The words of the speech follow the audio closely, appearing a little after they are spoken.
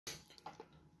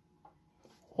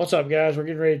What's up, guys? We're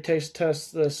getting ready to taste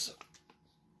test this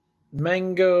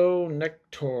mango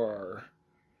Nectar.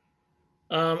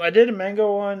 I did a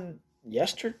mango one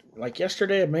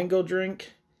yesterday, a mango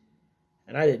drink,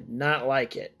 and I did not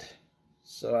like it.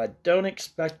 So I don't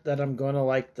expect that I'm going to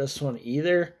like this one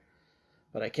either,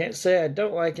 but I can't say I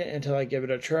don't like it until I give it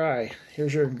a try.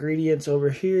 Here's your ingredients over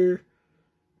here.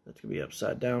 That's going to be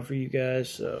upside down for you guys,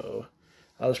 so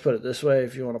I'll just put it this way.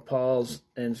 If you want to pause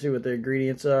and see what the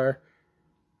ingredients are,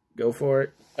 go for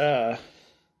it.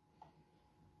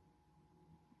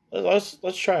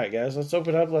 Let's try it, guys. Let's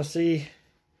open it up. Let's see.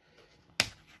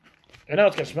 I know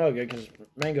it's gonna smell good because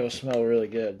mangoes smell really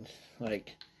good.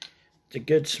 Like, it's a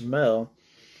good smell.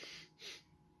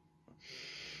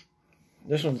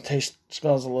 This one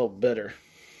smells a little bitter.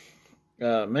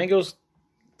 Mangoes,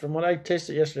 from what I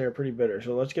tasted yesterday, are pretty bitter.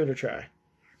 So let's give it a try.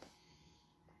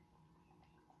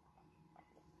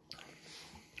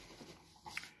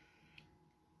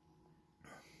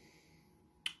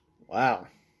 Wow.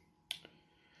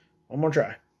 One more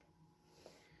try.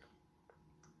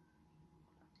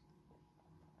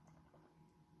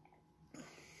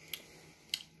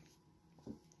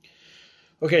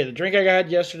 Okay, the drink I got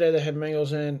yesterday that had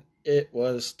mangoes in, it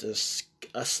was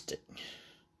disgusting.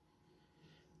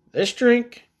 This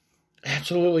drink,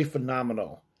 absolutely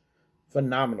phenomenal.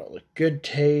 Phenomenal. Good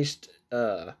taste.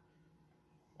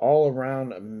 All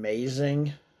around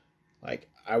amazing. Like,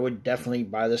 I would definitely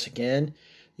buy this again.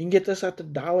 You can get this at the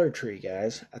Dollar Tree,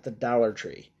 guys. At the Dollar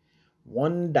Tree.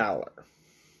 $1.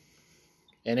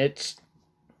 And it's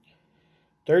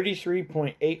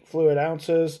 33.8 fluid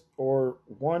ounces or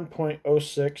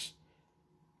 1.06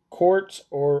 quarts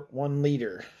or 1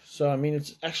 liter. So, I mean,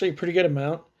 it's actually a pretty good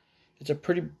amount. It's a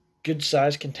pretty good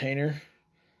size container.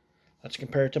 Let's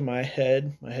compare it to my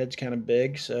head. My head's kind of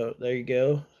big, so there you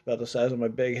go. It's about the size of my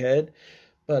big head.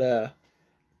 But,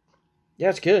 yeah,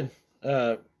 it's good.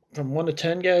 From 1 to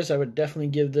 10, guys, I would definitely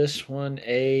give this one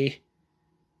I'm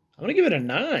going to give it a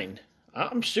 9.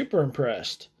 I'm super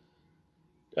impressed.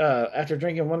 After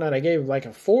drinking one that I gave like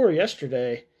a 4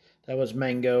 yesterday, that was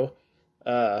mango.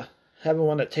 Having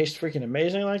one that tastes freaking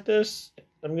amazing like this,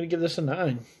 I'm going to give this a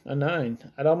 9. A 9.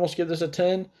 I'd almost give this a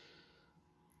 10,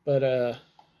 but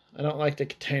I don't like the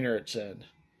container it's in.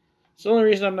 It's the only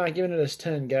reason I'm not giving it a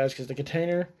 10, guys, because the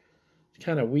container is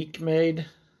kind of weak made.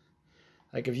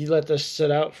 Like, if you let this sit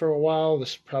out for a while,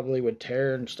 this probably would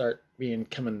tear and start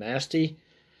becoming nasty.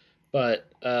 But,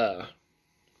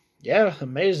 yeah,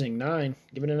 amazing. 9.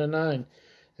 Giving it a 9.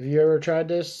 If you ever tried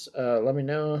this, let me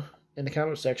know in the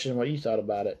comment section what you thought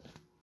about it.